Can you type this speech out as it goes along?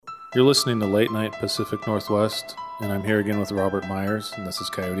You're listening to Late Night Pacific Northwest, and I'm here again with Robert Myers, and this is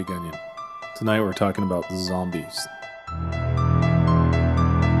Coyote Gunyon. Tonight we're talking about zombies.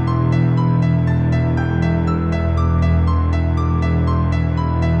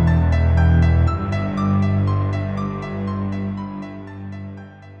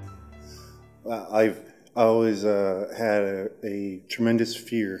 I've always had a tremendous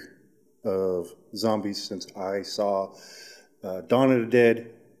fear of zombies since I saw Dawn of the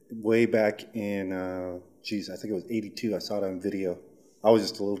Dead way back in, I think it was 82. I saw it on video. I was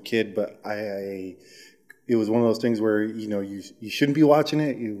just a little kid, but it was one of those things where, you shouldn't be watching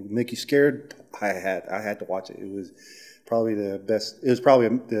it. It would make you scared. I had to watch it. It was probably the best. It was probably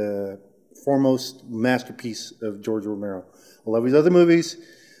the foremost masterpiece of George Romero. I love his other movies,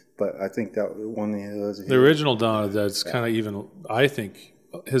 but I think that one was the original Dawn of the Dead's kind of even. I think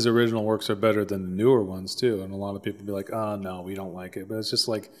his original works are better than the newer ones too, and a lot of people be like, "Oh no, we don't like it." But it's just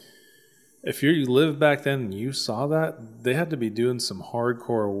like, if you lived back then and you saw that, they had to be doing some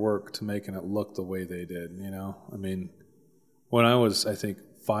hardcore work to making it look the way they did. I mean, when I was, I think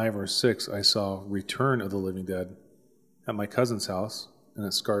 5 or 6, I saw Return of the Living Dead at my cousin's house, and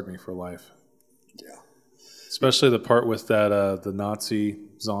it scarred me for life. Yeah. Especially the part with that the Nazi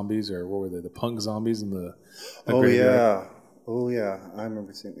zombies, or what were they? The punk zombies in the graveyard. Oh yeah, I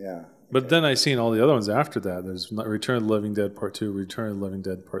remember seeing. Yeah. But then I seen all the other ones after that. There's Return of the Living Dead Part 2, Return of the Living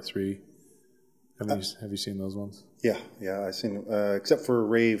Dead Part 3. Have you seen those ones? Yeah, I seen them. Except for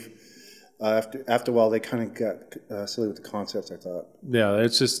Rave. After a while, they kind of got silly with the concepts, I thought. Yeah,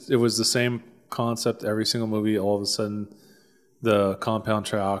 it was the same concept every single movie. All of a sudden, the compound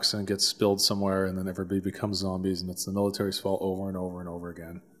trioxin gets spilled somewhere, and then everybody becomes zombies, and it's the military's fault over and over and over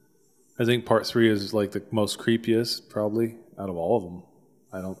again. I think Part 3 is like the most creepiest, probably, out of all of them.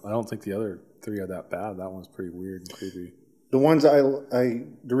 I don't think the other 3 are that bad. That one's pretty weird and creepy. The ones the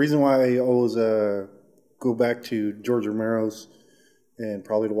reason why I always go back to George Romero's and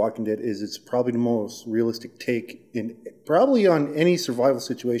probably The Walking Dead is it's probably the most realistic take probably on any survival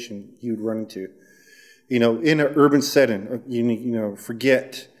situation you'd run into. In an urban setting,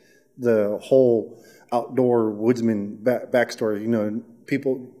 forget the whole outdoor woodsman backstory.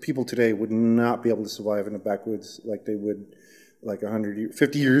 People today would not be able to survive in the backwoods like they would like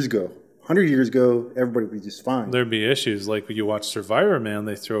 50 years ago. 100 years ago, everybody would be just fine. There'd be issues. Like when you watch Survivor, man,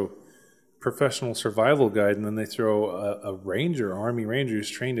 they throw professional survival guide, and then they throw a ranger, Army ranger who's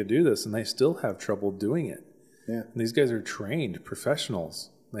trained to do this, and they still have trouble doing it. Yeah. And these guys are trained professionals.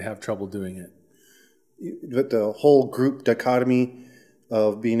 They have trouble doing it. But the whole group dichotomy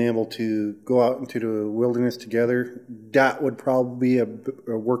of being able to go out into the wilderness together, that would probably be a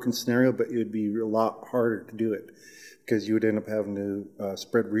working scenario, but it would be a lot harder to do it because you would end up having to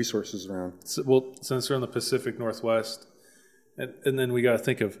spread resources around. Well, since we're in the Pacific Northwest, and then we got to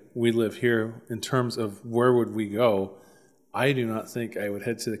think of, we live here, in terms of where would we go, I do not think I would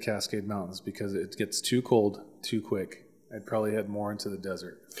head to the Cascade Mountains because it gets too cold too quick. I'd probably head more into the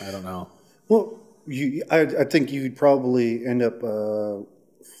desert. I don't know. Well, I think you'd probably end up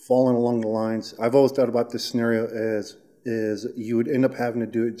falling along the lines. I've always thought about this scenario as you would end up having to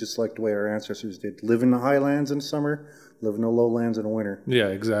do it just like the way our ancestors did. Live in the highlands in the summer, live in the lowlands in the winter. Yeah,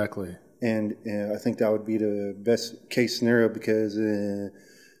 exactly. And I think that would be the best case scenario because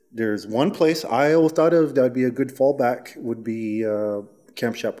there's one place I always thought of that would be a good fallback would be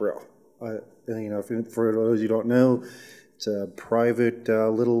Camp Chaparral. For those you don't know, it's a private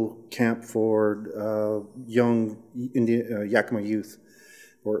little camp for young Indian Yakima youth.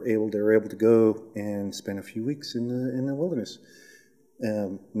 They're able to go and spend a few weeks in the wilderness.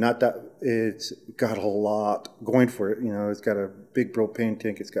 Not that it's got a lot going for it. It's got a big propane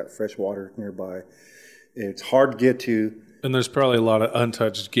tank. It's got fresh water nearby. It's hard to get to. And there's probably a lot of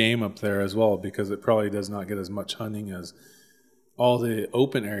untouched game up there as well because it probably does not get as much hunting as all the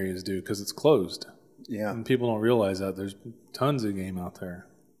open areas do because it's closed. Yeah. And people don't realize that there's tons of game out there.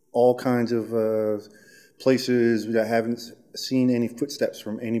 All kinds of places that haven't seen any footsteps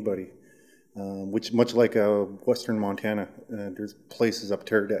from anybody. Which much like western Montana, there's places up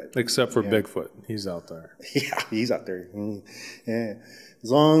there that except for Bigfoot, he's out there. Yeah, he's out there. Yeah,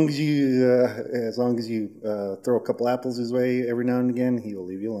 as long as you throw a couple apples his way every now and again, he will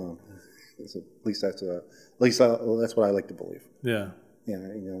leave you alone. So at least that's what I like to believe. Yeah. Yeah,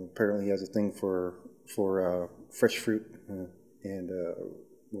 apparently he has a thing for fresh fruit and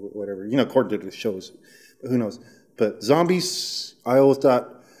whatever. According to the shows, who knows? But zombies, I always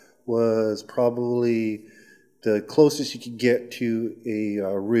thought, was probably the closest you could get to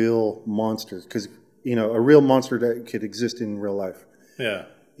a real monster, because a real monster that could exist in real life. Yeah.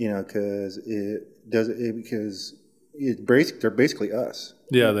 Because they're basically us.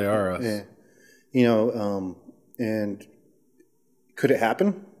 Yeah, they are us. Yeah. You know, and could it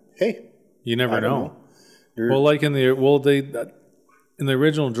happen? Hey, you never know. Well, like in the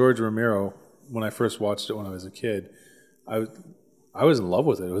original George Romero, when I first watched it when I was a kid, I was in love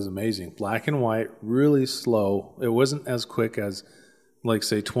with it. It was amazing. Black and white, really slow. It wasn't as quick as, like,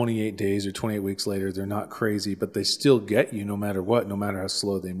 say, 28 days or 28 weeks later. They're not crazy, but they still get you no matter what, no matter how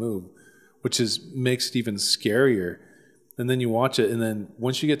slow they move, which makes it even scarier. And then you watch it, and then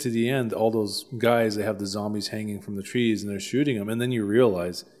once you get to the end, all those guys, they have the zombies hanging from the trees, and they're shooting them. And then you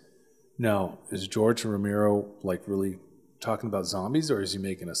realize, now, is George Romero, like, really talking about zombies, or is he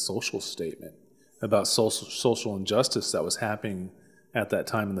making a social statement about social injustice that was happening at that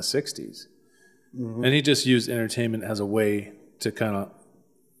time in the 60s? Mm-hmm. And he just used entertainment as a way to kind of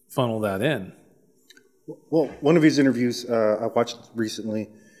funnel that in. Well, one of his interviews I watched recently,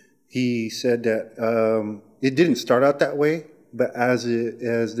 he said that it didn't start out that way, but as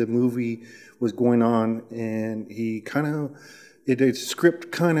the movie was going on, and he kind of, the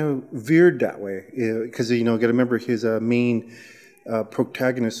script kind of veered that way, because you know, got to remember his main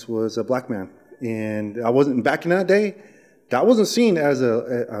protagonist was a black man, and I wasn't back in that day. That wasn't seen as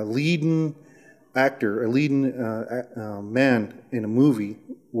a leading actor, a leading man in a movie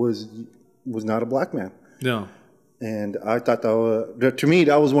was not a black man. No. And I thought to me,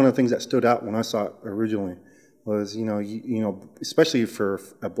 that was one of the things that stood out when I saw it originally. Was you know, especially for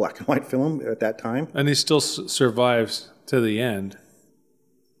a black and white film at that time. And he still survives to the end.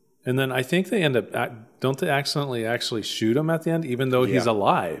 And then I think they end up, don't they accidentally actually shoot him at the end, even though he's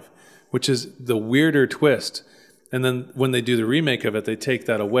alive, which is the weirder twist. And then when they do the remake of it, they take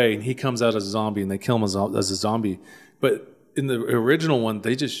that away, and he comes out as a zombie, and they kill him as a zombie. But in the original one,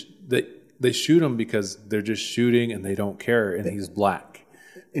 they shoot him because they're just shooting, and they don't care, and he's black,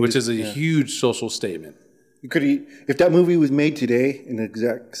 which is a huge social statement. If that movie was made today in the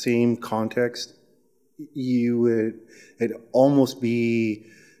exact same context, it'd almost be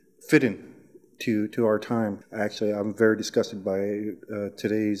fitting to our time. Actually, I'm very disgusted by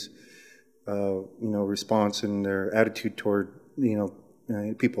today's response and their attitude toward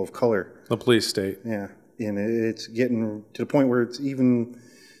people of color. The police state. Yeah, and it's getting to the point where it's even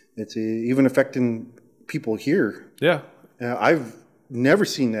affecting people here. Yeah, I've never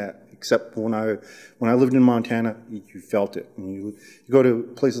seen that. Except when I lived in Montana, you felt it. And you go to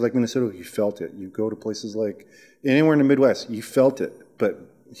places like Minnesota, you felt it. You go to places like anywhere in the Midwest, you felt it. But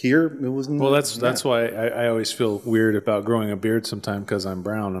here, it wasn't. Well, that's why I always feel weird about growing a beard sometimes, because I'm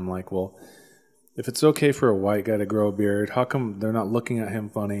brown. I'm like, well, if it's okay for a white guy to grow a beard, how come they're not looking at him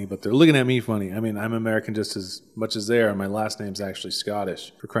funny, but they're looking at me funny? I mean, I'm American just as much as they are. My last name's actually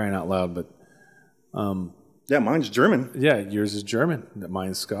Scottish, for crying out loud. But yeah, mine's German. Yeah, yours is German.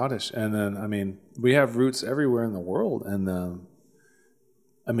 Mine's Scottish. And then, I mean, we have roots everywhere in the world. And,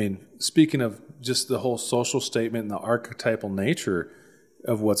 I mean, speaking of just the whole social statement and the archetypal nature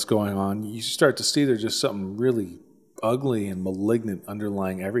of what's going on, you start to see there's just something really ugly and malignant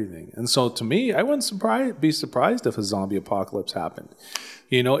underlying everything. And so, to me, I wouldn't be surprised if a zombie apocalypse happened.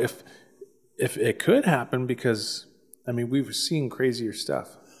 You know, if it could happen, because, I mean, we've seen crazier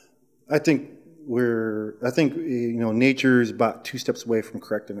stuff. I think nature is about 2 steps away from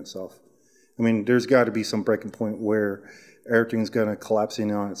correcting itself. I mean, there's got to be some breaking point where everything's going to collapse in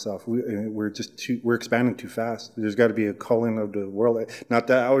on itself. We're expanding too fast. There's got to be a culling of the world. Not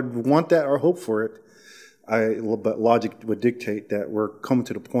that I would want that or hope for it. But logic would dictate that we're coming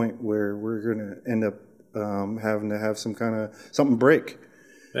to the point where we're going to end up having to have something break.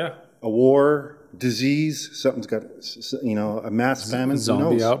 Yeah. A war, disease, something's got, a mass famine,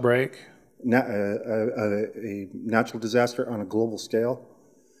 zombie outbreak. A natural disaster on a global scale,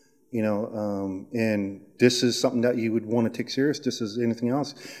 and this is something that you would want to take serious, just as anything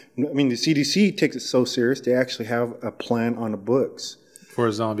else. I mean, the CDC takes it so serious, they actually have a plan on the books. For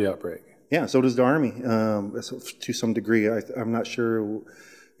a zombie outbreak. Yeah, so does the Army, to some degree. I'm not sure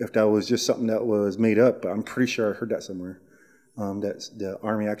if that was just something that was made up, but I'm pretty sure I heard that somewhere, that the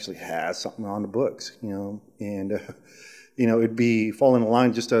Army actually has something on the books, and... it'd be falling in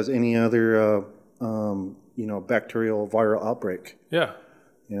line just as any other, bacterial viral outbreak. Yeah.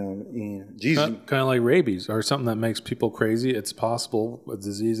 Kind of like rabies or something that makes people crazy. It's possible, a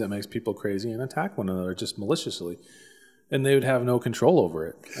disease that makes people crazy and attack one another just maliciously. And they would have no control over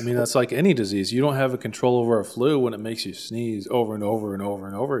it. I mean, that's like any disease. You don't have a control over a flu when it makes you sneeze over and over and over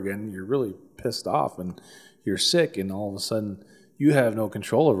and over again. You're really pissed off and you're sick, and all of a sudden you have no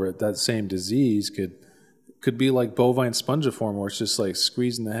control over it. That same disease could be like bovine spongiform, where it's just like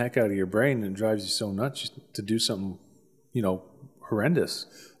squeezing the heck out of your brain and drives you so nuts to do something, horrendous.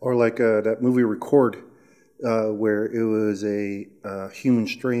 Or like that movie Record, where it was a human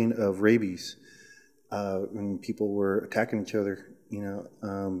strain of rabies, and people were attacking each other.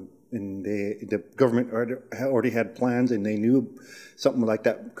 And the government already had plans, and they knew something like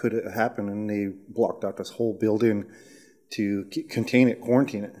that could happen, and they blocked out this whole building to contain it,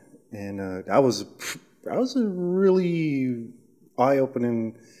 quarantine it, and that was a really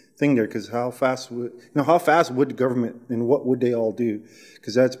eye-opening thing there, because how fast would the government, and what would they all do?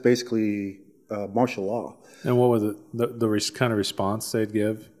 Because that's basically martial law. And what was the kind of response they'd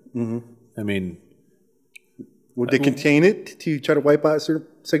give? Mm-hmm. I mean, would they contain it to try to wipe out a certain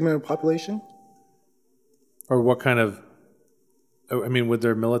segment of the population? Or what kind of? I mean, would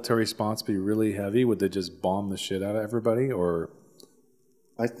their military response be really heavy? Would they just bomb the shit out of everybody? Or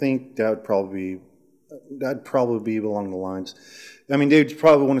I think that'd probably be along the lines. I mean, they'd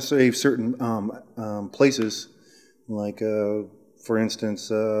probably want to save certain places, like for instance,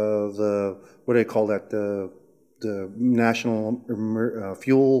 what do they call that? The national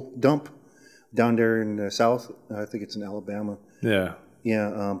fuel dump down there in the south. I think it's in Alabama. Yeah.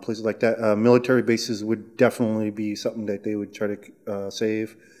 Yeah, places like that. Military bases would definitely be something that they would try to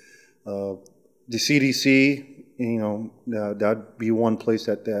save. The CDC, that'd be one place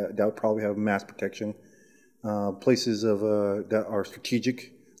that would probably have mass protection. Places that are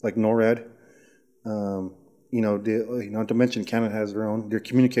strategic, like NORAD. Not to mention Canada has their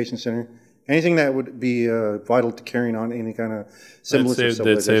communication center. Anything that would be vital to carrying on any kind of semblance of civilization.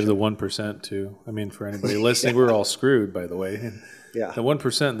 They'd save the 1% too. I mean, for anybody listening, we're all screwed, by the way. Yeah. The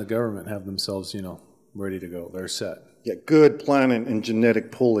 1% in the government have themselves, ready to go. They're set. Yeah, good planning and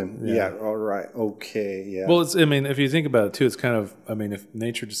genetic pooling. Yeah, all right, okay, yeah. Well, if you think about it too, it's kind of, if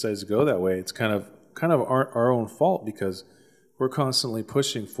nature decides to go that way, it's kind of our own fault, because we're constantly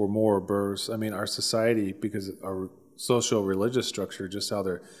pushing for more births. Our society, because our social religious structure, just how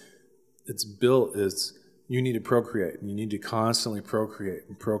it's built, is you need to procreate, and you need to constantly procreate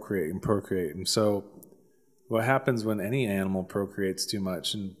and procreate and procreate. And so what happens when any animal procreates too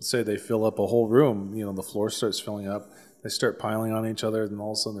much, and say they fill up a whole room, the floor starts filling up, they start piling on each other, and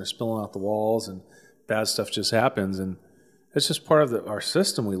all of a sudden they're spilling out the walls, and bad stuff just happens. And it's just part of our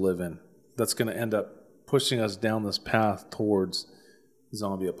system we live in that's going to end up pushing us down this path towards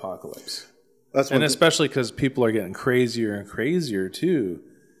zombie apocalypse. And especially because people are getting crazier and crazier too.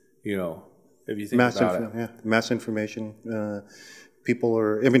 If you think about it. Yeah, mass information. People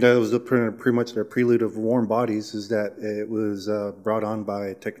are, that was pretty much their prelude of warm bodies, is that it was brought on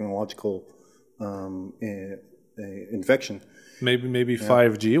by technological infection. Maybe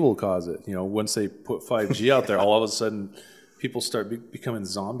 5G will cause it. Once they put 5G out there, all of a sudden people start becoming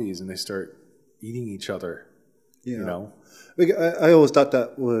zombies, and they start eating each other. Yeah. I always thought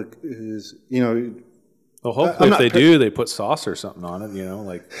that is. Well, hopefully if they do, they put sauce or something on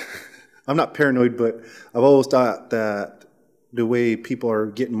it. I'm not paranoid, but I've always thought that the way people are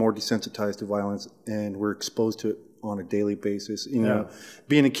getting more desensitized to violence, and we're exposed to it on a daily basis.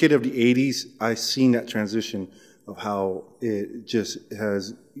 Being a kid of the 80s, I've seen that transition of how it just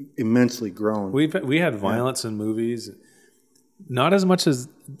has immensely grown. We had violence in movies, not as much as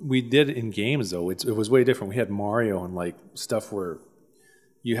we did in games, though. It was way different. We had Mario and stuff where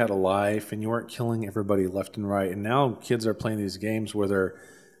you had a life and you weren't killing everybody left and right. And now kids are playing these games where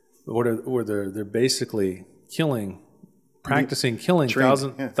they're basically practicing killing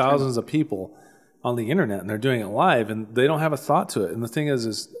thousands of people on the internet, and they're doing it live, and they don't have a thought to it. And the thing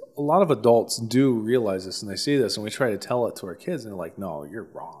is a lot of adults do realize this, and they see this, and we try to tell it to our kids, and they're like, no, you're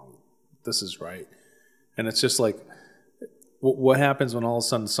wrong. This is right. And it's just like, what happens when all of a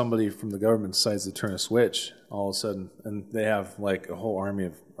sudden somebody from the government decides to turn a switch all of a sudden, and they have a whole army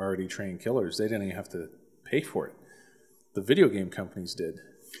of already trained killers? They didn't even have to pay for it. The video game companies did.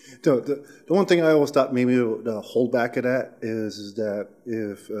 The one thing I always thought maybe the holdback of that is that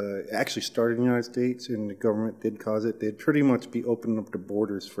if it actually started in the United States and the government did cause it, they'd pretty much be opening up the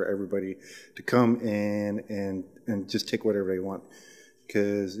borders for everybody to come and just take whatever they want,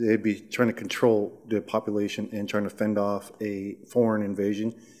 because they'd be trying to control the population and trying to fend off a foreign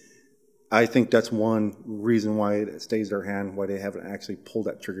invasion. I think that's one reason why it stays their hand, why they haven't actually pulled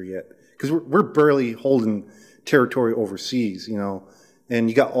that trigger yet, because we're barely holding territory overseas, And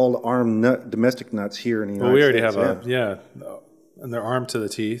you got all the armed domestic nuts here in the United States. We already have and they're armed to the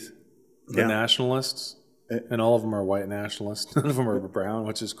teeth. The nationalists, and all of them are white nationalists. None of them are brown,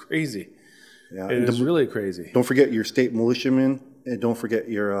 which is crazy. Yeah, it is really crazy. Don't forget your state militiamen, and don't forget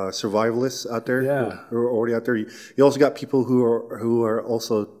your survivalists out there who are already out there. You also got people who are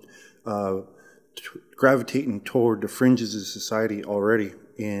also gravitating toward the fringes of society already.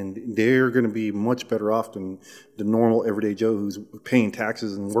 And they're going to be much better off than the normal everyday Joe who's paying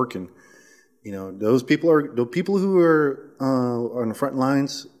taxes and working. You know, those people are the people who are on the front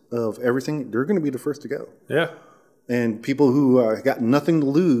lines of everything. They're going to be the first to go. Yeah. And people who got nothing to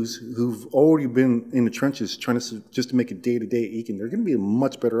lose, who've already been in the trenches trying to just to make a day-to-day eking, they're going to be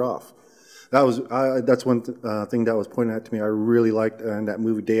much better off. That's one thing that was pointed out to me. I really liked in that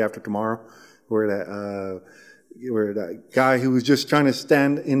movie Day After Tomorrow, where that guy who was just trying to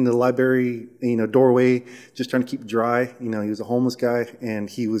stand in the library, doorway, just trying to keep dry. He was a homeless guy, and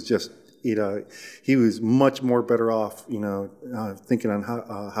he was just, he was much more better off, thinking on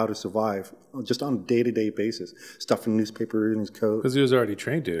how to survive just on a day-to-day basis, stuffing newspaper in his coat. Because he was already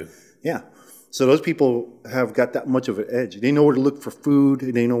trained to. Yeah. So those people have got that much of an edge. They know where to look for food.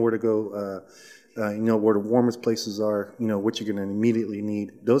 They know where to go, where the warmest places are, what you're going to immediately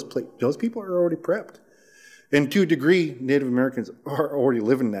need. Those people are already prepped. And to a degree, Native Americans are already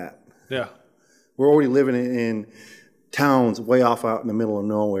living that. Yeah. We're already living in towns way off out in the middle of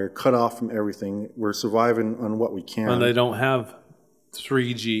nowhere, cut off from everything. We're surviving on what we can. And they don't have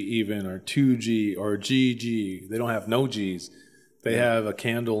 3G even, or 2G, or GG. They don't have no Gs. They have a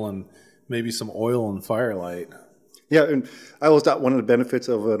candle and maybe some oil and firelight. Yeah, and I always thought one of the benefits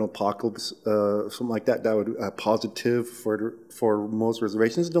of an apocalypse, something like that would positive for most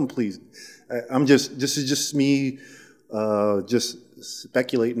reservations. Don't please. This is just me, just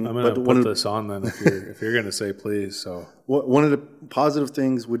speculating. I'm going to put this on then if you're going to say please. So one of the positive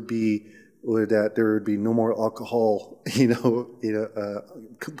things would be that there would be no more alcohol,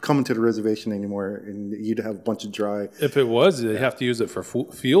 coming to the reservation anymore, and you'd have a bunch of dry. If it was, they'd have to use it for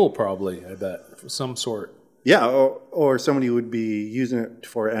fuel, probably. I bet, of some sort. Yeah, or somebody would be using it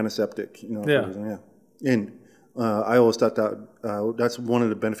for antiseptic. Yeah. And I always thought that that's one of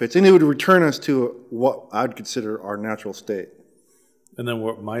the benefits, and it would return us to what I'd consider our natural state. And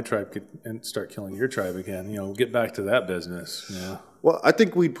then my tribe could start killing your tribe again. Get back to that business. Yeah. Well, I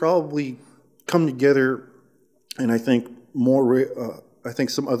think we'd probably come together, and I think I think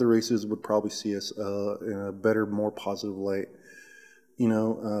some other races would probably see us in a better, more positive light.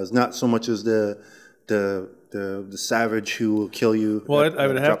 It's not so much as the savage who will kill you. Well, I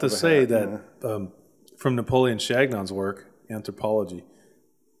would have to say that from Napoleon Chagnon's work, Anthropology,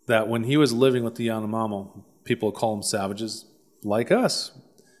 that when he was living with the Yanomamo, people call them savages like us.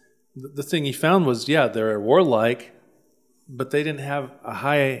 The thing he found was, they're warlike, but they didn't have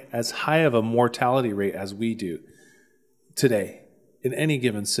as high of a mortality rate as we do today in any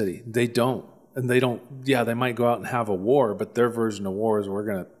given city. They don't. And they don't, they might go out and have a war, but their version of war is we're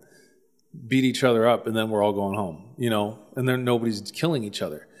going to beat each other up and then we're all going home, and then nobody's killing each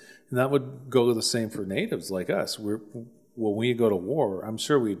other. And that would go the same for natives like us. When we go to war, I'm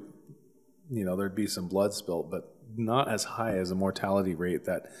sure there'd be some blood spilt, but not as high as a mortality rate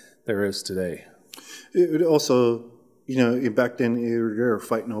that there is today. It would also, back then they were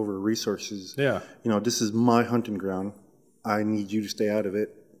fighting over resources. Yeah. This is my hunting ground. I need you to stay out of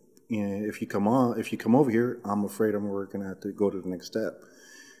it. If you come over here, I'm afraid we're going to have to go to the next step.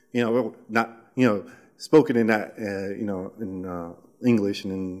 Spoken in that, in English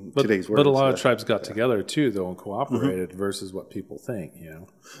and in today's words. But a lot of tribes got together too, though, and cooperated versus what people think.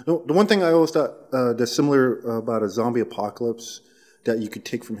 The one thing I always thought that's similar about a zombie apocalypse that you could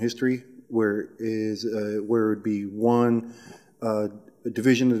take from history, where it would be one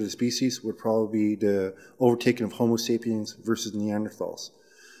division of the species would probably be the overtaking of Homo sapiens versus Neanderthals.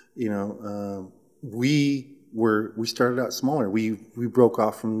 We started out smaller. We broke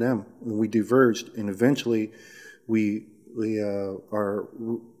off from them and we diverged, and eventually we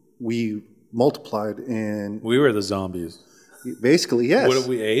multiplied, and we were the zombies. Basically, yes. What if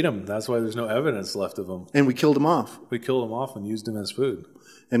we ate them? That's why there's no evidence left of them. And we killed them off. We killed them off and used them as food.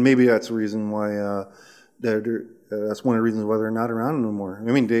 And maybe that's the reason why that's one of the reasons why they're not around anymore.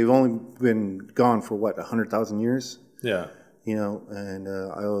 I mean, they've only been gone for 100,000 years. Yeah.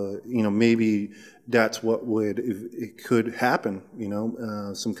 Maybe that's what it could happen.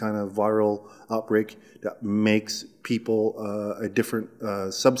 Some kind of viral outbreak that makes people a different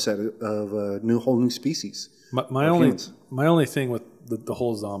subset of a whole new species. My only thing with the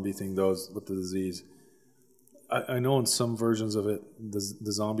whole zombie thing, though, is with the disease. I know in some versions of it,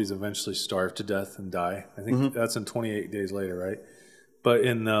 the zombies eventually starve to death and die. I think that's in 28 days later, right? But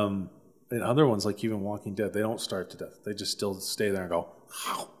in other ones, like even Walking Dead, they don't starve to death. They just still stay there and go,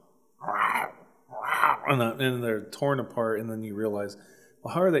 and they're torn apart. And then you realize,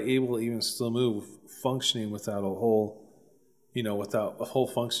 well, how are they able to even still move, functioning without a whole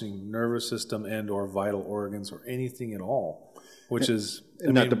functioning nervous system and or vital organs or anything at all? Which is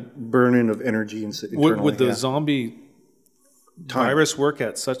the burning of energy internally. Would the zombie virus work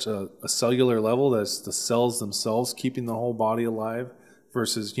at such a cellular level that's the cells themselves keeping the whole body alive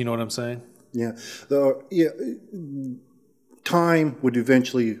versus, you know what I'm saying? Yeah. Time would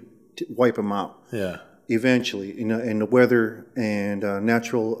eventually wipe them out. Yeah. Eventually, and the weather and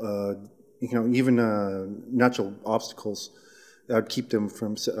natural, even natural obstacles, I'd keep them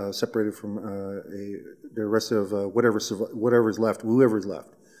from separated from the rest of whoever's left.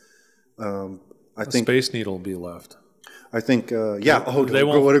 I think Space Needle will be left. I think,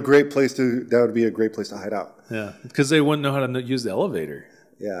 what a great place that would be a great place to hide out. Yeah, because they wouldn't know how to use the elevator.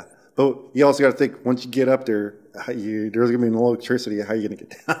 Yeah, but you also got to think, once you get up there, there's going to be no electricity. How are you going to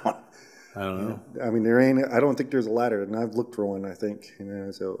get down? I don't know. I mean, I don't think there's a ladder, and I've looked for one, I think.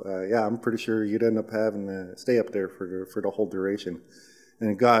 I'm pretty sure you'd end up having to stay up there for the whole duration.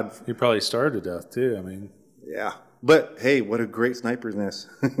 And God... You probably starved to death, too, I mean... Yeah. But, hey, what a great sniper's nest.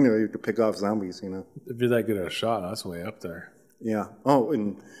 You have to pick off zombies, If you're that good at a shot, that's way up there. Yeah. Oh,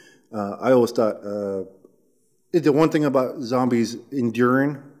 and I always thought... the one thing about zombies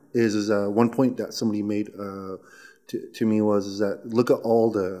enduring is one point that somebody made to me was that look at all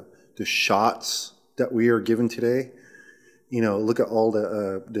the shots that we are given today. Look at all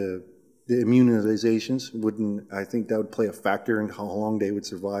the immunizations. I think that would play a factor in how long they would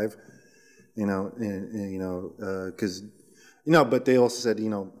survive. Because but they also said,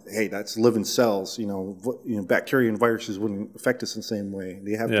 hey, that's living cells. Bacteria and viruses wouldn't affect us in the same way.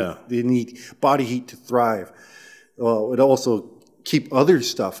 They need body heat to thrive. Well, it also keep other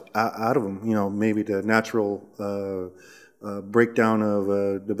stuff out of them. Maybe the natural breakdown of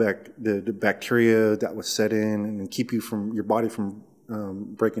the bacteria that was set in and keep your body from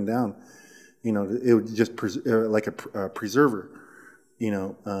breaking down. It would just like a preserver.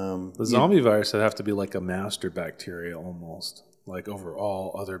 The zombie virus would have to be like a master bacteria almost, like over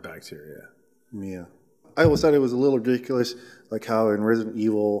all other bacteria. Yeah. I always thought it was a little ridiculous, like how in Resident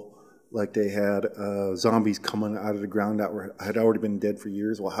Evil, like they had zombies coming out of the ground that had already been dead for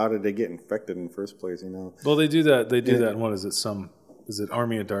years. Well, how did they get infected in the first place, Well, they do that. They do that in, what is it, is it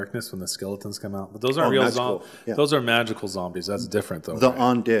Army of Darkness when the skeletons come out? But those aren't real zombies. Yeah. Those are magical zombies. That's different, though. The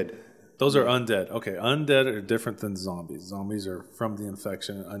undead. Those are undead. Okay, undead are different than zombies. Zombies are from the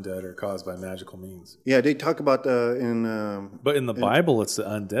infection. Undead are caused by magical means. Yeah, they talk about But in the Bible, it's the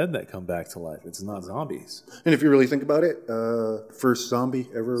undead that come back to life. It's not zombies. And if you really think about it, first zombie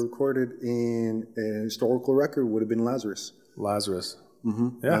ever recorded in a historical record would have been Lazarus. Lazarus.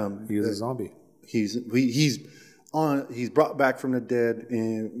 Mm-hmm. Yeah, he is a zombie. He's brought back from the dead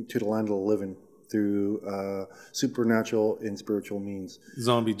to the land of the living through supernatural and spiritual means.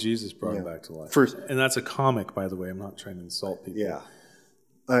 Zombie Jesus brought him back to life. And that's a comic, by the way. I'm not trying to insult people. Yeah.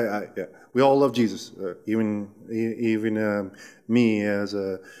 Yeah. We all love Jesus. Even me as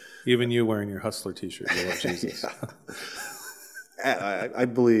a... Even you wearing your Hustler t-shirt, you love Jesus. I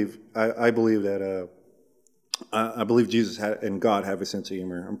believe that... I believe Jesus and God have a sense of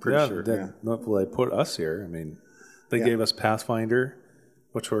humor. I'm pretty sure. Well, they put us here. I mean, they gave us Pathfinder,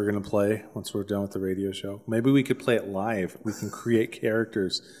 which we're going to play once we're done with the radio show. Maybe we could play it live. We can create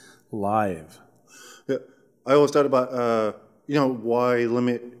characters live. Yeah, I always thought about, why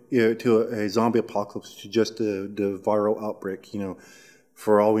limit to a zombie apocalypse to just the viral outbreak?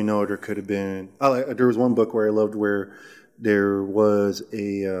 For all we know, there could have been... there was one book where I loved where there was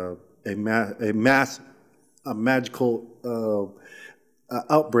a magical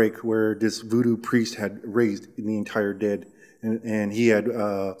outbreak where this voodoo priest had raised the entire dead. And he had...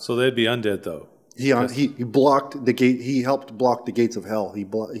 so they'd be undead, though. He blocked the gate. He helped block the gates of hell. He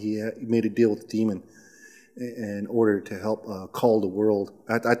made a deal with the demon in order to help call the world.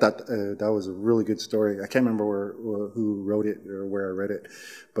 I thought that was a really good story. I can't remember who wrote it or where I read it,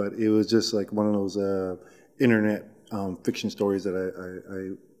 but it was just like one of those internet fiction stories that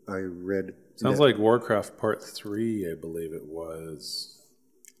I read. Sounds like Warcraft Part 3, I believe it was.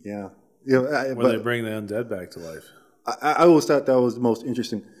 Yeah. Where they bring the undead back to life. I always thought that was the most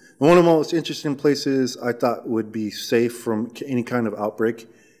interesting. One of the most interesting places I thought would be safe from any kind of outbreak,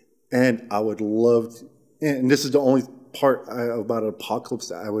 and I would love to, and this is the only part about an apocalypse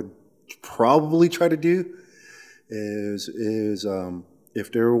that I would probably try to do, is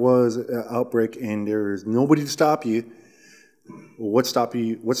if there was an outbreak and there's nobody to stop you, what's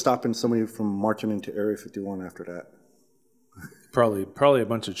stopping somebody from marching into Area 51 after that? Probably a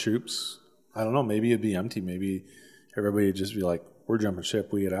bunch of troops. I don't know. Maybe it'd be empty. Maybe everybody would just be like, we're jumping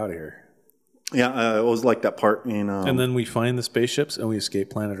ship. We get out of here. Yeah, it was like that part in... and then we find the spaceships and we escape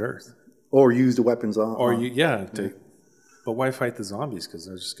planet Earth. Or use the weapons on... But why fight the zombies? Because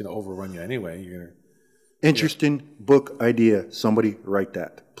they're just going to overrun you anyway. Interesting book idea. Somebody write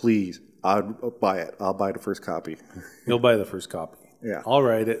that. Please. I'll buy it. I'll buy the first copy. You'll buy the first copy. Yeah. I'll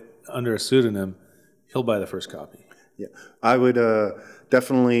write it under a pseudonym. He'll buy the first copy. Yeah, I would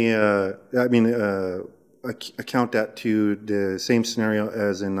definitely. Account that to the same scenario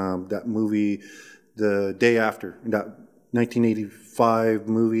as in that movie, The Day After, that 1985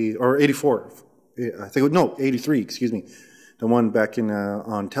 movie or 84. I think no 83. Excuse me, the one back in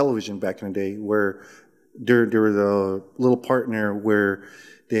on television back in the day where there was a little part in there where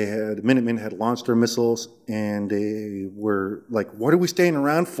the Minutemen had launched their missiles and they were like, "What are we staying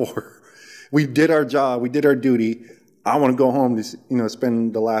around for? We did our job. We did our duty. I want to go home to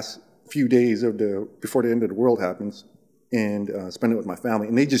spend the last few days before the end of the world happens and spend it with my family."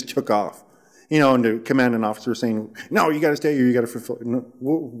 And they just took off. And the commanding officer saying, "No, you got to stay here. You got to fulfill." No,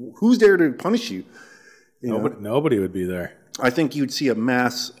 who's there to punish you? Nobody would be there. I think you'd see a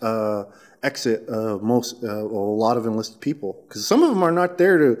mass exit of a lot of enlisted people, because some of them are not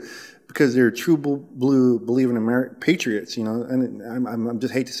there because they're true blue believing American patriots. And I'm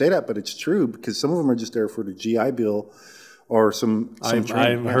just hate to say that, but it's true, because some of them are just there for the GI Bill or some. I've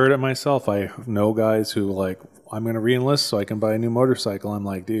heard it myself. I know guys who I'm going to re-enlist so I can buy a new motorcycle. I'm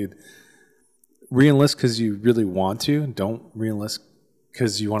like, dude, re-enlist because you really want to. Don't re-enlist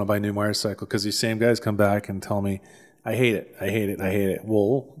because you want to buy a new motorcycle. Because these same guys come back and tell me, I hate it. I hate it. I hate it.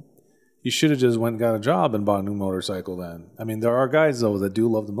 Well, you should have just went and got a job and bought a new motorcycle then. I mean, there are guys, though, that do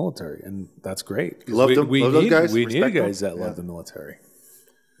love the military, and that's great. Love those guys. We need guys that love the military.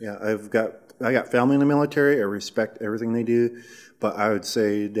 Yeah, I got family in the military. I respect everything they do, but I would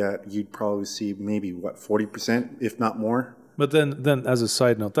say that you'd probably see maybe 40%, if not more. But then, as a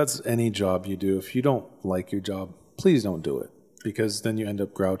side note, that's any job you do. If you don't like your job, please don't do it, because then you end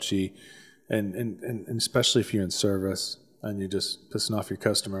up grouchy, and especially if you're in service and you're just pissing off your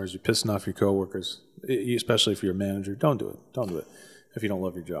customers, you're pissing off your coworkers. Especially if you're a manager, don't do it. Don't do it if you don't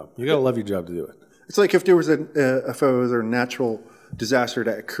love your job. You got to love your job to do it. It's like if there was a natural disaster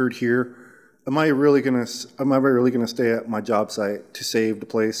that occurred here. Am I really gonna stay at my job site to save the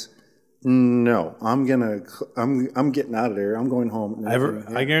place? No, I'm getting out of there. I'm going home.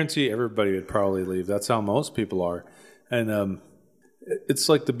 I guarantee everybody would probably leave. That's how most people are, and it's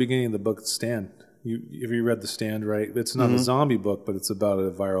like the beginning of the book, Stand. Have you read The Stand? Right, it's not a zombie book, but it's about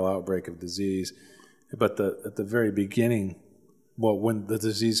a viral outbreak of disease. But at the very beginning, when the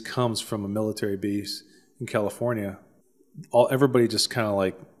disease comes from a military base in California, everybody just kind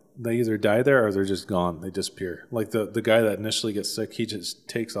of they either die there or they're just gone. They disappear. Like the guy that initially gets sick, he just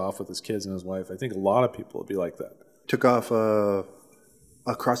takes off with his kids and his wife. I think a lot of people would be like that. Took off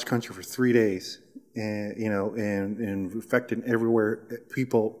across the country for 3 days, and and affecting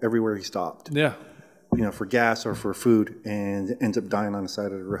people everywhere he stopped. Yeah, for gas or for food, and ends up dying on the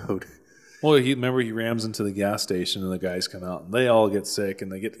side of the road. Well, he rams into the gas station and the guys come out and they all get sick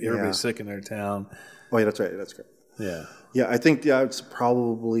and they get everybody sick in their town. Oh yeah, that's right. That's great. Yeah. Yeah, I think that would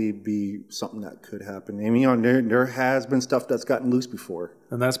probably be something that could happen. I mean, there has been stuff that's gotten loose before.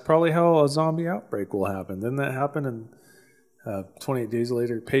 And that's probably how a zombie outbreak will happen. Didn't that happen in 28 days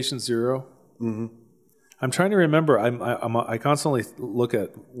later? Patient Zero? Mm-hmm. I'm trying to remember. I constantly look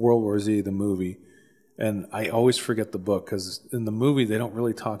at World War Z, the movie, and I always forget the book, because in the movie they don't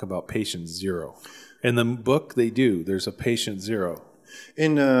really talk about Patient Zero. In the book they do. There's a Patient Zero.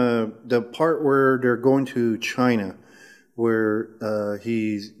 In the part where they're going to China, where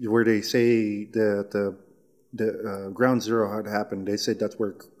they say that the ground zero had happened, they said that's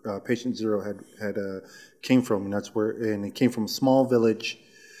where Patient Zero had came from, and it came from a small village,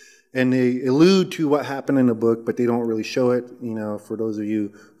 and they allude to what happened in the book, but they don't really show it. For those of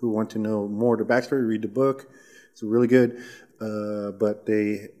you who want to know more of the backstory, read the book. It's really good, but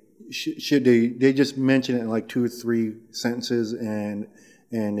they just mention it in like 2 or 3 sentences, and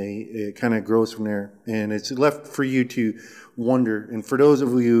it kind of grows from there, and it's left for you to wonder. And for those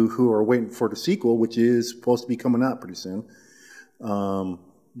of you who are waiting for the sequel, which is supposed to be coming out pretty soon,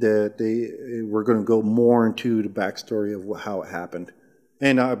 that we're going to go more into the backstory of how it happened.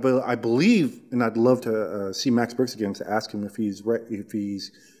 And I believe, and I'd love to see Max Brooks again to ask him if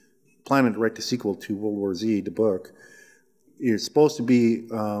he's planning to write the sequel to World War Z, the book. It's supposed to be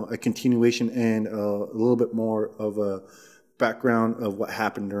a continuation and a little bit more of a background of what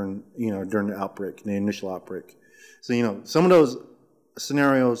happened during the outbreak, the initial outbreak. So some of those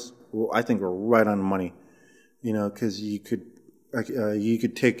scenarios I think were right on the money. Because you could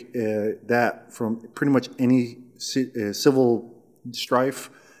take that from pretty much any civil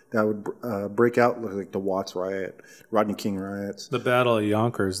strife that would break out, like the Watts riot, Rodney King riots. The Battle of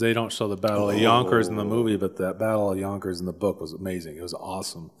Yonkers. They don't show the Battle of Yonkers in the movie, but that Battle of Yonkers in the book was amazing. It was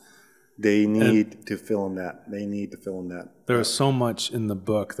awesome. They need to film that. There is so much in the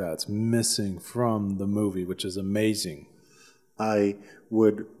book that's missing from the movie, which is amazing. I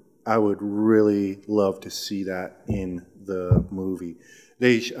would I would really love to see that in the movie.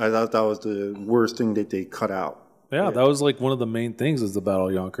 I thought that was the worst thing that they cut out. Yeah, that was like one of the main things is the Battle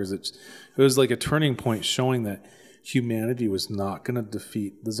of Yonkers. It was like a turning point showing that humanity was not going to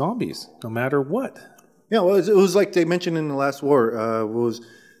defeat the zombies, no matter what. Yeah, well, it was like they mentioned in the last war.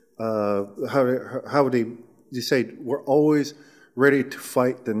 How would they say we're always ready to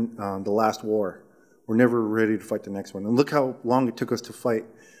fight the last war. We're never ready to fight the next one. And look how long it took us to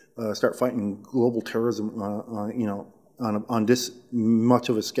start fighting global terrorism. On this much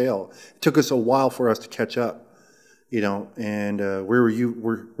of a scale, it took us a while for us to catch up. And where were you?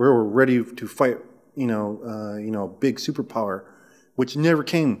 We were ready to fight. Big superpower, which never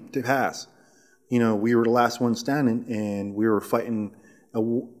came to pass. We were the last one standing, and we were fighting a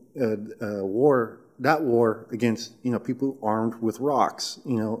war. That war against people armed with rocks.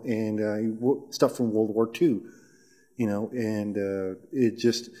 And stuff from World War II. And it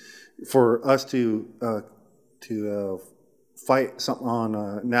just for us to fight something on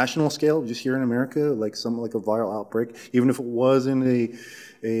a national scale, just here in America, like something like a viral outbreak, even if it wasn't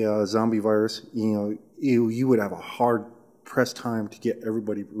a zombie virus, you would have a hard pressed time to get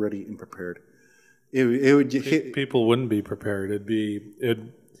everybody ready and prepared. It would hit. People wouldn't be prepared. It'd be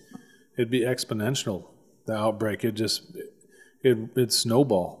exponential. The outbreak. It'd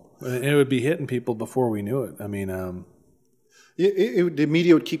snowball. And it would be hitting people before we knew it. I mean, the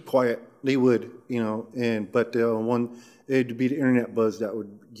media would keep quiet. They would, but it'd be the internet buzz that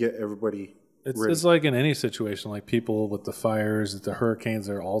would get everybody ready. It's like in any situation, like people with the fires, the hurricanes,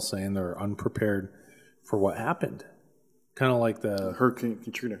 they're all saying they're unprepared for what happened. Kind of like the Hurricane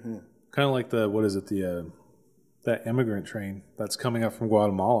Katrina. Yeah. Kind of like that immigrant train that's coming up from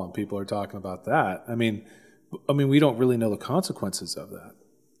Guatemala, and people are talking about that. I mean, we don't really know the consequences of that.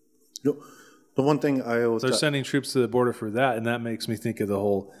 No, the one thing they're sending troops to the border for that, and that makes me think of the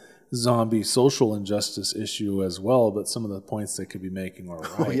whole zombie social injustice issue as well. But some of the points they could be making are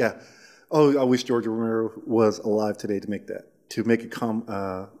right. Oh yeah. Oh, I wish George Romero was alive today to make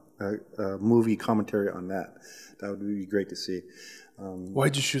a movie commentary on that. That would be great to see.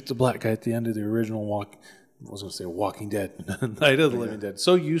 Why'd you shoot the black guy at the end of the original I was going to say Walking Dead, Night of the Living Dead.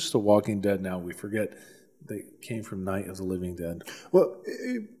 So used to Walking Dead now, we forget they came from Night of the Living Dead. Well,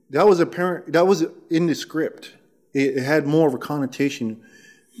 that was apparent. That was in the script. It had more of a connotation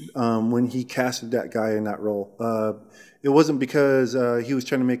when he casted that guy in that role. It wasn't because he was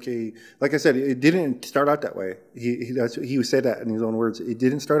trying to make like I said, it didn't start out that way. He said that in his own words. It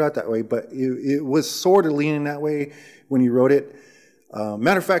didn't start out that way, but it was sort of leaning that way when he wrote it.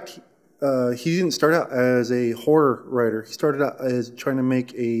 Matter of fact, he didn't start out as a horror writer. He started out as trying to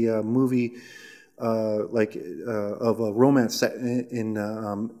make a movie of a romance set in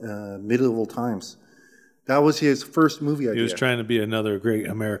medieval times. That was his first movie idea. He was trying to be another great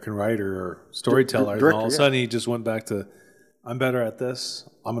American writer or storyteller, and all of a sudden he just went back to, I'm better at this,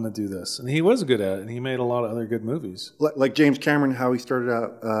 I'm going to do this. And he was good at it, and he made a lot of other good movies. Like James Cameron, how he started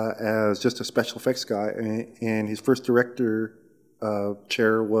out as just a special effects guy, and his first director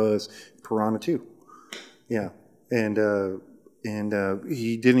chair was Piranha 2. Yeah. And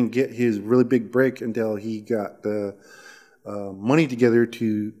he didn't get his really big break until he got the money together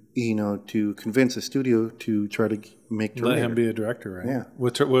to convince a studio to try to make Terminator. Let him be a director, right? Yeah.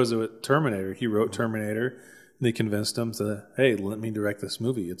 What was it with Terminator? He wrote Terminator. And they convinced him to, hey, let me direct this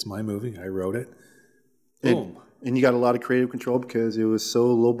movie. It's my movie. I wrote it. Boom. And you got a lot of creative control because it was so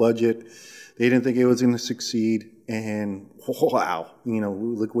low budget. They didn't think it was going to succeed. And wow,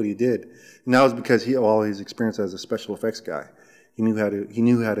 look what he did. And that was because all his experience as a special effects guy. He knew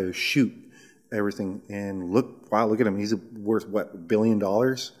how to shoot everything. And look at him. He's worth $1 billion.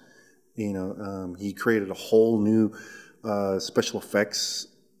 He created a whole new special effects.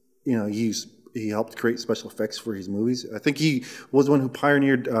 He helped create special effects for his movies. I think he was the one who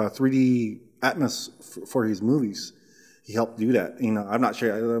pioneered 3D Atmos for his movies. He helped do that. I'm not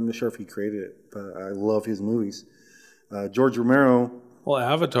sure if he created it, but I love his movies. George Romero. Well,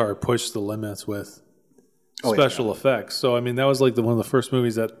 Avatar pushed the limits with special effects. So, that was like one of the first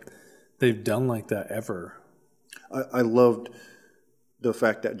movies that they've done like that ever. I loved the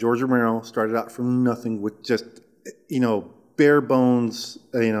fact that George Romero started out from nothing with just, bare bones,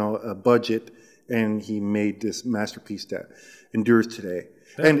 a budget, and he made this masterpiece that endures today.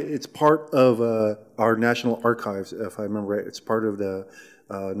 Yeah. And it's part of our National Archives, if I remember right. It's part of the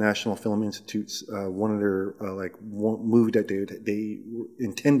National Film Institute's one of their one movie that they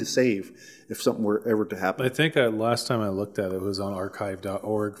intend to save if something were ever to happen. I think last time I looked at it, it was on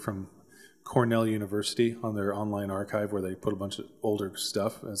archive.org from Cornell University on their online archive where they put a bunch of older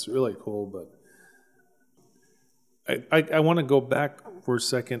stuff. It's really cool, but I want to go back for a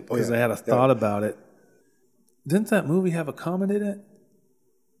second because I had a thought about it. Didn't that movie have a comet in it?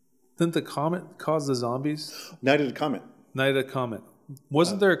 Didn't the comet cause the zombies? Night of the Comet. Night of the Comet.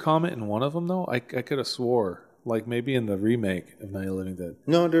 Wasn't there a comet in one of them, though? I could have swore. Like maybe in the remake of Night of the Living Dead.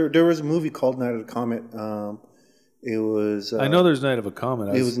 No, there was a movie called Night of the Comet. It was... I know there's Night of a Comet.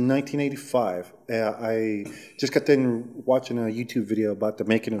 It was in 1985. I just got done watching a YouTube video about the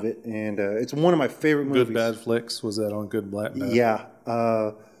making of it, and it's one of my favorite movies. Good Bad Flicks? Was that on Good Bad? Yeah.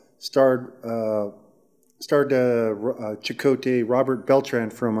 Starred Chakotay, Robert Beltran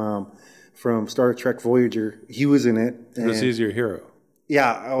from Star Trek Voyager. He was in it. Because he's your hero.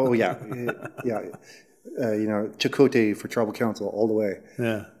 Yeah. Oh, yeah. Yeah. Chakotay for Tribal Council all the way.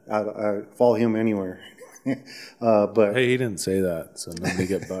 Yeah. I follow him anywhere. But hey, he didn't say that, so nobody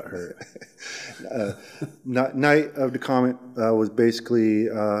get butt hurt. Night of the Comet was basically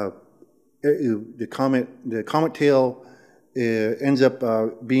the comet tail ends up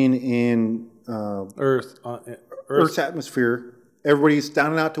being in Earth's atmosphere. Everybody's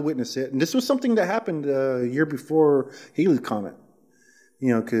standing out to witness it, and this was something that happened a year before Halley's Comet.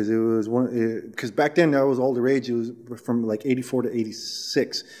 Because it was because back then that was all the rage. It was from like 84 to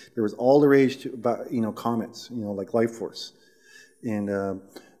 86. There was all the rage about comets, like life force, and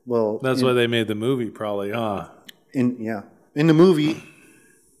that's why they made the movie, probably, huh? In the movie,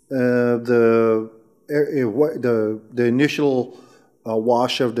 the initial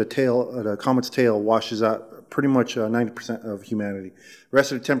wash of the comet's tail washes out pretty much 90% of humanity. The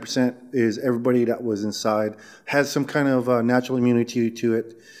rest of the 10% is everybody that was inside, has some kind of natural immunity to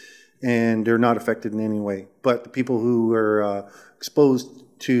it, and they're not affected in any way. But the people who were exposed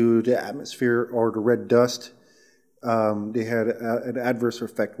to the atmosphere or the red dust, they had an adverse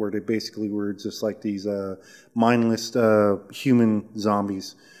effect where they basically were just like these mindless human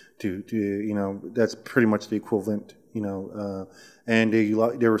zombies. That's pretty much the equivalent. And they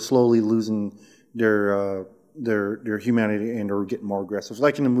were slowly losing their humanity and or getting more aggressive.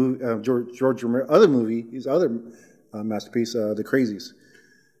 Like in the movie, George Romero, his other masterpiece, The Crazies.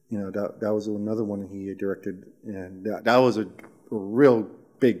 That was another one he directed, and that was a real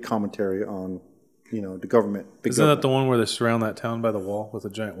big commentary on, the government. Isn't that the one where they surround that town by the wall with a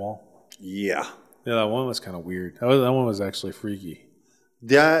giant wall? Yeah. Yeah, that one was kind of weird. That one was actually freaky.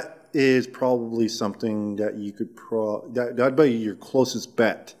 That is probably something that you could that'd be your closest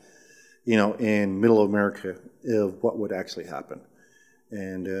bet. In middle America, of what would actually happen,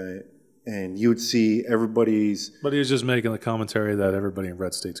 and you would see everybody's. But he was just making the commentary that everybody in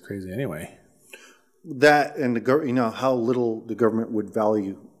red state's crazy anyway. That and how little the government would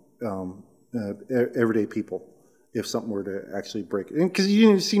value everyday people if something were to actually break it, because you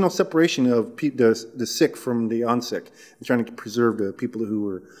didn't see no separation of the sick from the unsick, and trying to preserve the people who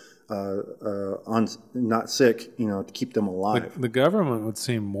were. Not sick, to keep them alive. The government would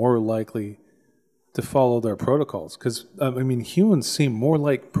seem more likely to follow their protocols because, humans seem more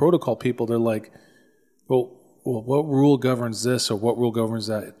like protocol people. They're like, well, what rule governs this or what rule governs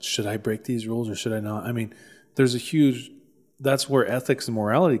that? Should I break these rules or should I not? There's that's where ethics and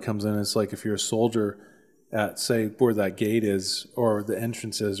morality comes in. It's like if you're a soldier at, say, where that gate is or the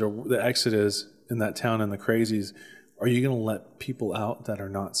entrance is or the exit is in that town in the Crazies, are you going to let people out that are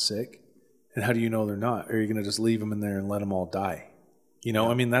not sick? And how do you know they're not? Or are you going to just leave them in there and let them all die?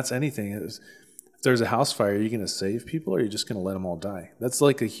 That's anything. If there's a house fire, are you going to save people or are you just going to let them all die? That's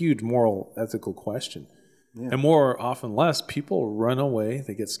like a huge moral, ethical question. Yeah. And more often less, people run away,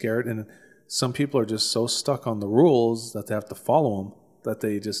 they get scared, and some people are just so stuck on the rules that they have to follow them that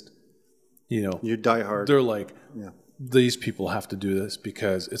they just, You die hard. They're like... Yeah. These people have to do this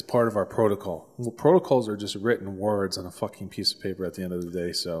because it's part of our protocol. Well, protocols are just written words on a fucking piece of paper at the end of the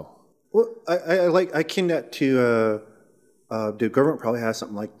day. So, well, I akin that to the government probably has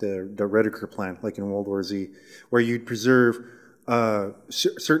something like the Rediker plan, like in World War Z, where you'd preserve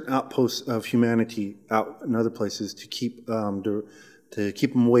certain outposts of humanity out in other places to keep them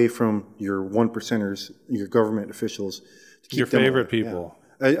away from your 1%ers, your government officials. To keep your favorite people.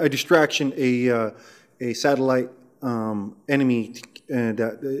 Yeah. A distraction, a satellite. Enemy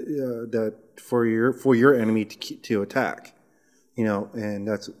that for your enemy to attack, and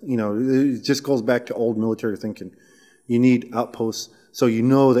that's it just goes back to old military thinking. You need outposts so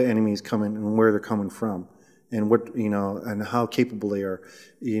the enemy is coming and where they're coming from, and what and how capable they are.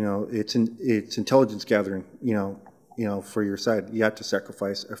 It's intelligence gathering. For your side, you have to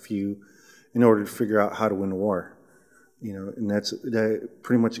sacrifice a few in order to figure out how to win the war. And that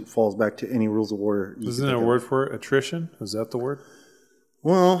pretty much falls back to any rules of war. Isn't there a word for it? Attrition? Is that the word?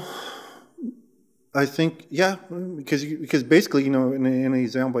 Well, I think, yeah, because basically, in a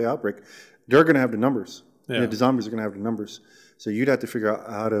zombie outbreak, they're going to have the numbers. Yeah. You know, the zombies are going to have the numbers. So you'd have to figure out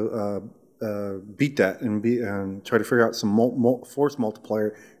how to beat that and try to figure out some force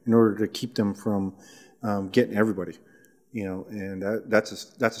multiplier in order to keep them from getting everybody. You know, and that's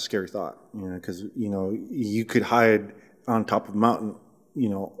a scary thought. You know, because you could hide on top of a mountain. You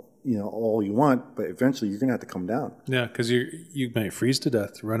know all you want, but eventually you're gonna have to come down. Yeah, because you might freeze to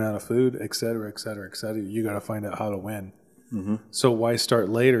death, run out of food, et cetera, et cetera, et cetera. You got to find out how to win. Mm-hmm. So why start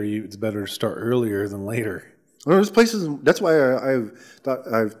later? It's better to start earlier than later. Well, there's places. That's why I've thought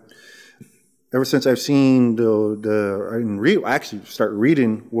ever since I've seen I actually start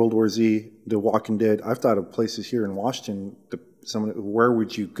reading World War Z, The Walking Dead. I've thought of places here in Washington. Where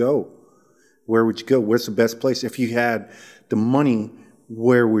would you go? Where would you go? What's the best place? If you had the money,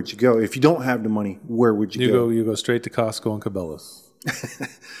 where would you go? If you don't have the money, where would you go? You go straight to Costco and Cabela's.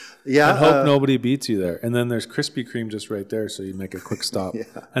 Yeah, and hope nobody beats you there. And then there's Krispy Kreme just right there, so you make a quick stop. Yeah.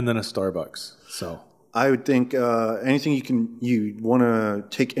 And then a Starbucks. So I would think anything you want to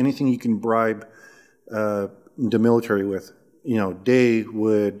take anything you can bribe the military with. You know, they're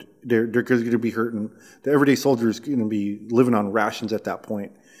going to be hurting. The everyday soldier is going to be living on rations at that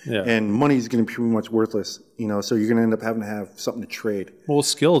point. Yeah. And money is going to be pretty much worthless, you know, so you're going to end up having to have something to trade. Well,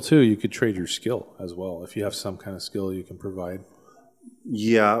 skill, too. You could trade your skill as well. If you have some kind of skill you can provide.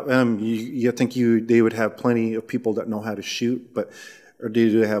 Yeah. You think they would have plenty of people that know how to shoot, or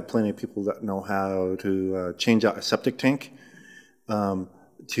do they have plenty of people that know how to change out a septic tank,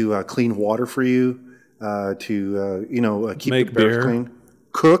 to clean water for you, to keep make the barrels clean?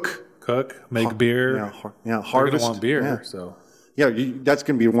 Cook, make beer. Yeah, harvest. They're going to want beer, yeah. So... Yeah, that's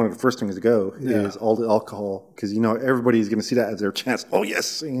going to be one of the first things to go is all the alcohol, because everybody's going to see that as their chance. Oh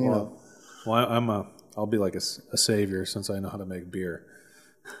yes, I'll be like a savior since I know how to make beer.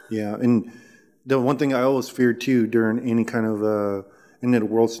 Yeah, and the one thing I always feared too during any kind of end of the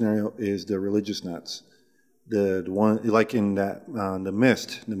world scenario is the religious nuts. The one like in that the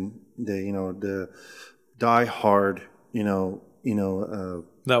Mist, the Die Hard, that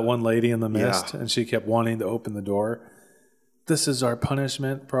one lady in the Mist, and she kept wanting to open the door. This is our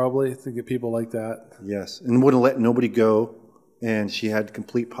punishment, probably, to get people like that. Yes, and wouldn't let nobody go, and she had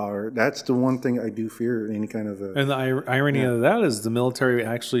complete power. That's the one thing I do fear, any kind of... and the irony of that is the military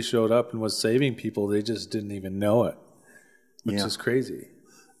actually showed up and was saving people. They just didn't even know it, which is crazy.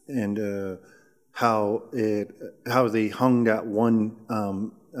 And how they hung that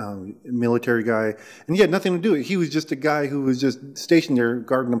one military guy, and he had nothing to do with it. He was just a guy who was just stationed there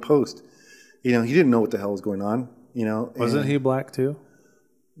guarding a post. He didn't know what the hell was going on. Wasn't he black too?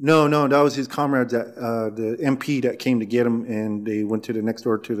 No, that was his comrades, the MP that came to get him, and they went to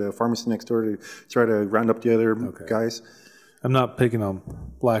the pharmacy next door to try to round up the other guys. I'm not picking on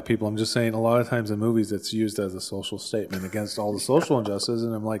black people. I'm just saying a lot of times in movies it's used as a social statement against all the social injustices,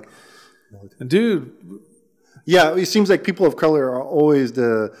 and I'm like, dude. Yeah, it seems like people of color are always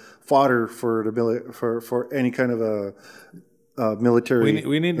the fodder for any kind of a military.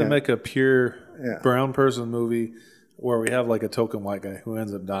 We need to make a pure brown person movie where we have like a token white guy who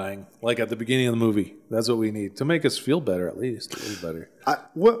ends up dying, like at the beginning of the movie. That's what we need to make us feel better, at least a little better.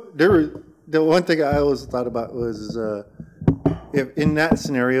 The one thing I always thought about was if in that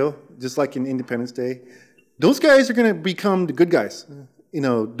scenario, just like in Independence Day, those guys are going to become the good guys.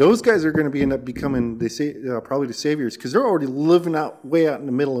 Those guys are going to end up becoming probably the saviors, because they're already living way out in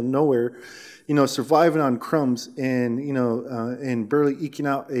the middle of nowhere. Surviving on crumbs and barely eking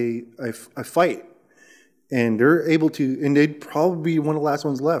out a fight. And they're able to, and they'd probably be one of the last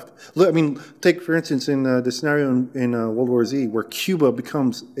ones left. Look, I mean, take for instance in the scenario in World War Z where Cuba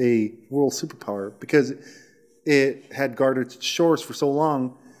becomes a world superpower because it had guarded its shores for so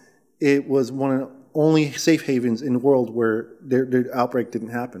long. It was one of the only safe havens in the world where the outbreak didn't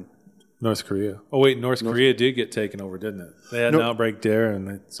happen. North Korea. Oh, wait, North Korea did get taken over, didn't it? They had an outbreak there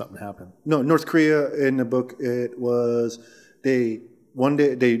and something happened. No, North Korea, in the book, it was, one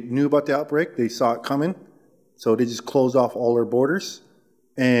day they knew about the outbreak, they saw it coming, so they just closed off all their borders,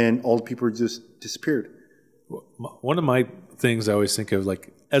 and all the people just disappeared. One of my things I always think of,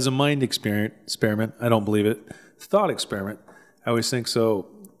 like, as a mind experiment, I don't believe it, thought experiment, I always think so,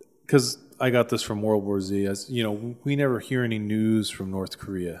 because I got this from World War Z, as we never hear any news from North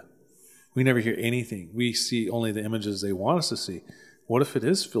Korea. We never hear anything. We see only the images they want us to see. What if it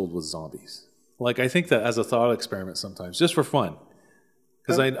is filled with zombies? Like, I think that as a thought experiment sometimes, just for fun.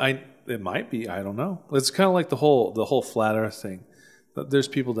 Because it might be, I don't know. It's kind of like the whole flat earth thing. There's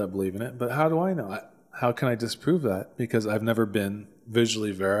people that believe in it, but how do I know? How can I disprove that? Because I've never been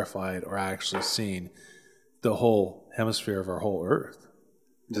visually verified or actually seen the whole hemisphere of our whole earth.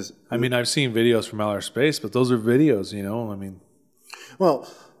 I've seen videos from outer space, but those are videos, I mean. Well,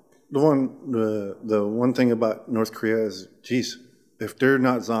 the one thing about North Korea is, geez, if they're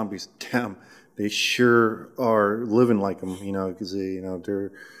not zombies, damn, they sure are living like them. Because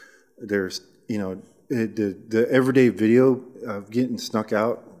there's the everyday video of getting snuck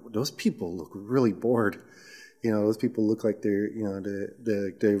out. Those people look really bored. Those people look like they're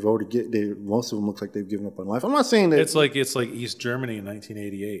they've already most of them look like they've given up on life. I'm not saying that it's like East Germany in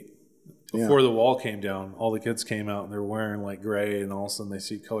 1988. Before the wall came down, all the kids came out and they're wearing like gray, and all of a sudden they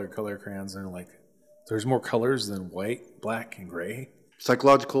see color crayons and they're like, "There's more colors than white, black, and gray."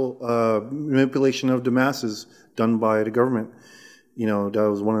 Psychological manipulation of the masses done by the government. That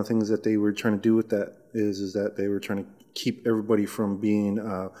was one of the things that they were trying to do with that is that they were trying to keep everybody from being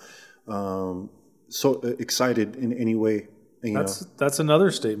so excited in any way. That's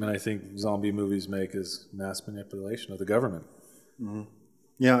another statement I think zombie movies make is mass manipulation of the government. Mm-hmm.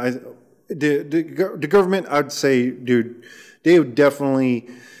 Yeah, the government, I'd say, dude, they would definitely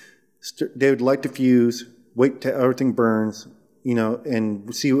they would light the fuse, wait till everything burns,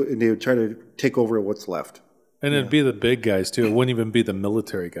 and see and they would try to take over what's left. And it'd be the big guys too. It wouldn't even be the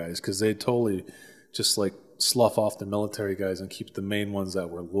military guys because they'd totally just like slough off the military guys and keep the main ones that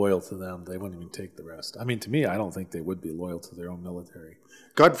were loyal to them. They wouldn't even take the rest. I mean, to me, I don't think they would be loyal to their own military.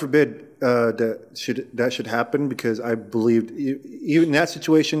 God forbid that should happen, because I believed even in that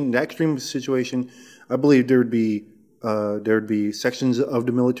situation, that extreme situation, I believe there would be sections of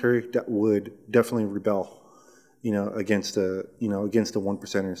the military that would definitely rebel, against the one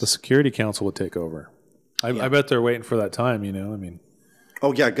percenters. The Security Council would take over. I bet they're waiting for that time. I mean.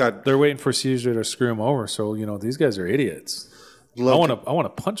 Oh yeah, God! They're waiting for Caesar to screw them over. So these guys are idiots. I want to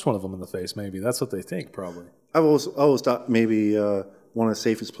punch one of them in the face. Maybe that's what they think. Probably. I've always thought maybe one of the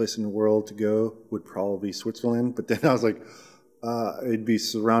safest places in the world to go would probably be Switzerland. But then I was like, it'd be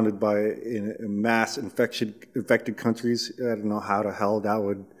surrounded by a mass infected countries. I don't know how the hell that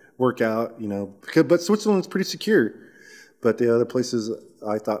would work out. But Switzerland's pretty secure. But the other places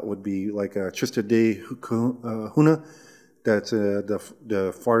I thought would be like Tristan de Huna. That's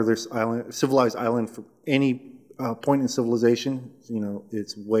the farthest civilized island from any point in civilization.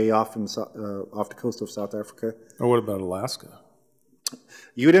 It's way off off the coast of South Africa. Or what about Alaska?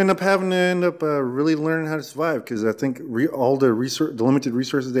 You'd end up having to really learn how to survive, because I think all the limited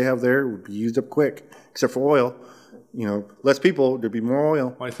resources they have there would be used up quick, except for oil. Less people, there'd be more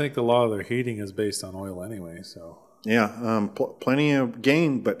oil. Well, I think a lot of their heating is based on oil anyway. So yeah, plenty of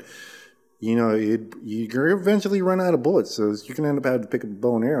gain, but. You're eventually run out of bullets, so you can end up having to pick up a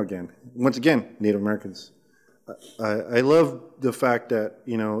bow and arrow again. Once again, Native Americans. I love the fact that,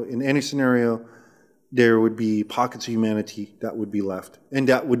 in any scenario, there would be pockets of humanity that would be left, and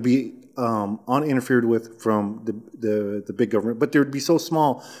that would be uninterfered with from the big government. But they would be so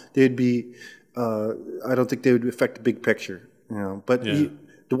small, they'd be. I don't think they would affect the big picture. But the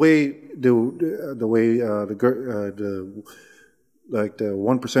way the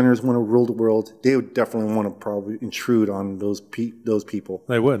one percenters want to rule the world, they would definitely want to probably intrude on those people.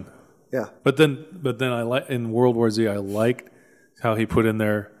 They would. Yeah. But then I like in World War Z, I liked how he put in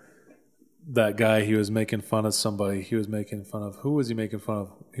there that guy. He was making fun of somebody. He was making fun of, who was he making fun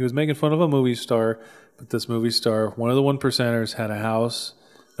of? He was making fun of a movie star. But this movie star, one of the one percenters, had a house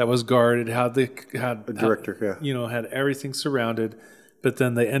that was guarded. Had a director. Had everything surrounded. But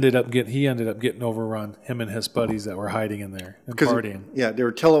then he ended up getting overrun, him and his buddies that were hiding in there and partying. Yeah, they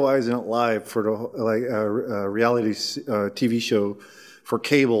were televising it live for the reality TV show for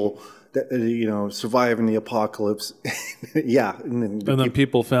cable, that, surviving the apocalypse. Yeah. And then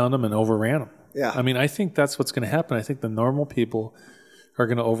people found him and overran him. Yeah. I mean, I think that's what's going to happen. I think the normal people are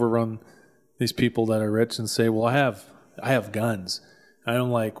going to overrun these people that are rich and say, well, I have guns. And I'm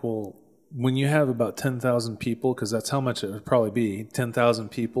like, well, when you have about 10,000 people, because that's how much it would probably be, 10,000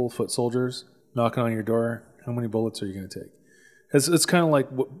 people, foot soldiers, knocking on your door, how many bullets are you going to take? It's kind of like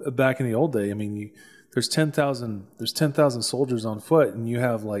back in the old day. I mean, there's 10,000 soldiers on foot, and you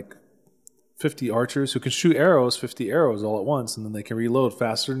have like 50 archers who can shoot 50 arrows all at once, and then they can reload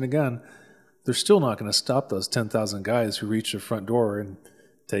faster than a gun. They're still not going to stop those 10,000 guys who reach the front door and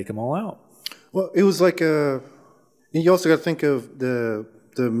take them all out. Well, it was like you also got to think of the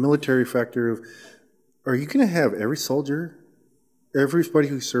military factor of, are you going to have everybody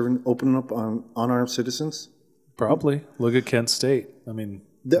who's serving open up on unarmed citizens? Probably. Look at Kent State. I mean,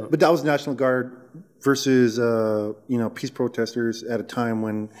 but that was National Guard versus peace protesters at a time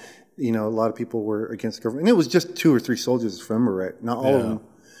when a lot of people were against the government, and it was just 2 or 3 soldiers, if I remember right. Not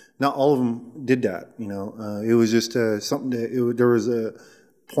all of them did that. It was just something that there was a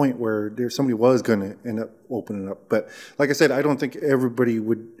point where somebody was going to end up opening up. But like I said, I don't think everybody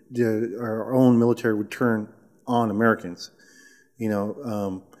our own military would turn on Americans.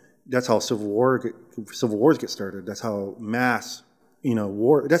 That's how civil wars get started. That's how mass,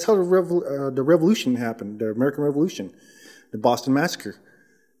 war. That's how the revolution happened. The American Revolution, the Boston Massacre.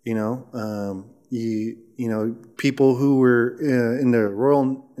 People who were in the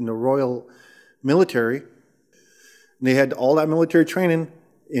royal military, they had all that military training,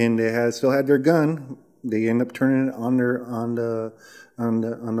 and they still had their gun. They end up turning it on the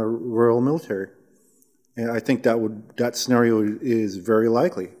royal military, and I think that scenario is very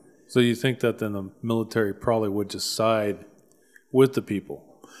likely. So you think that then the military probably would just side with the people?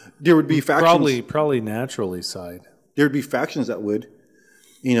 There would be factions. Probably naturally side. There would be factions that would,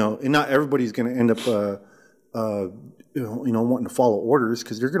 and not everybody's going to end up, wanting to follow orders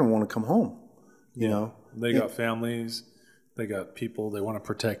because they're going to want to come home. They got families, they got people they want to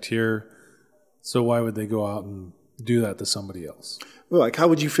protect here. So why would they go out and do that to somebody else? Well, like, how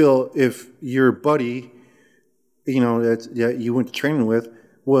would you feel if your buddy, that you went to training with,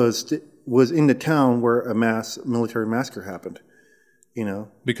 was in the town where a mass military massacre happened?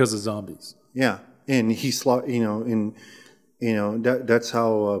 Because of zombies. Yeah, and he that's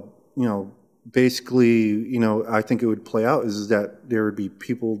how basically I think it would play out is that there would be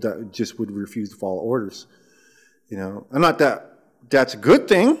people that just would refuse to follow orders. And not that that's a good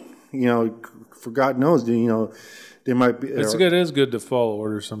thing. For God knows, there might be. It is good to follow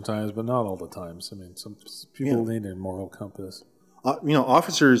orders sometimes, but not all the times. I mean, some people need their moral compass.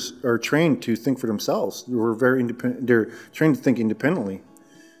 Officers are trained to think for themselves. We're very independent. They're trained to think independently.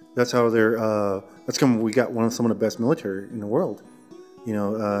 That's how they're. That's come. We got some of the best military in the world.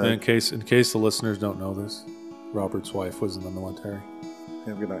 And in case the listeners don't know this, Robert's wife was in the military.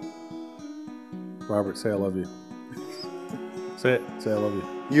 Have a good night, Robert. Say I love you. Say it. Say I love you.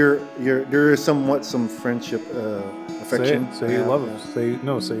 There is somewhat some friendship, affection. Say you love them.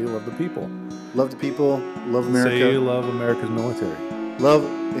 Say you love the people. Love the people. Love America. Say you love America's military. Love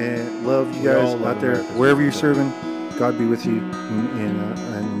you guys out there, wherever you're serving. God be with you,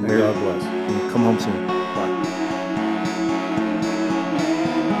 and God bless. And come home soon.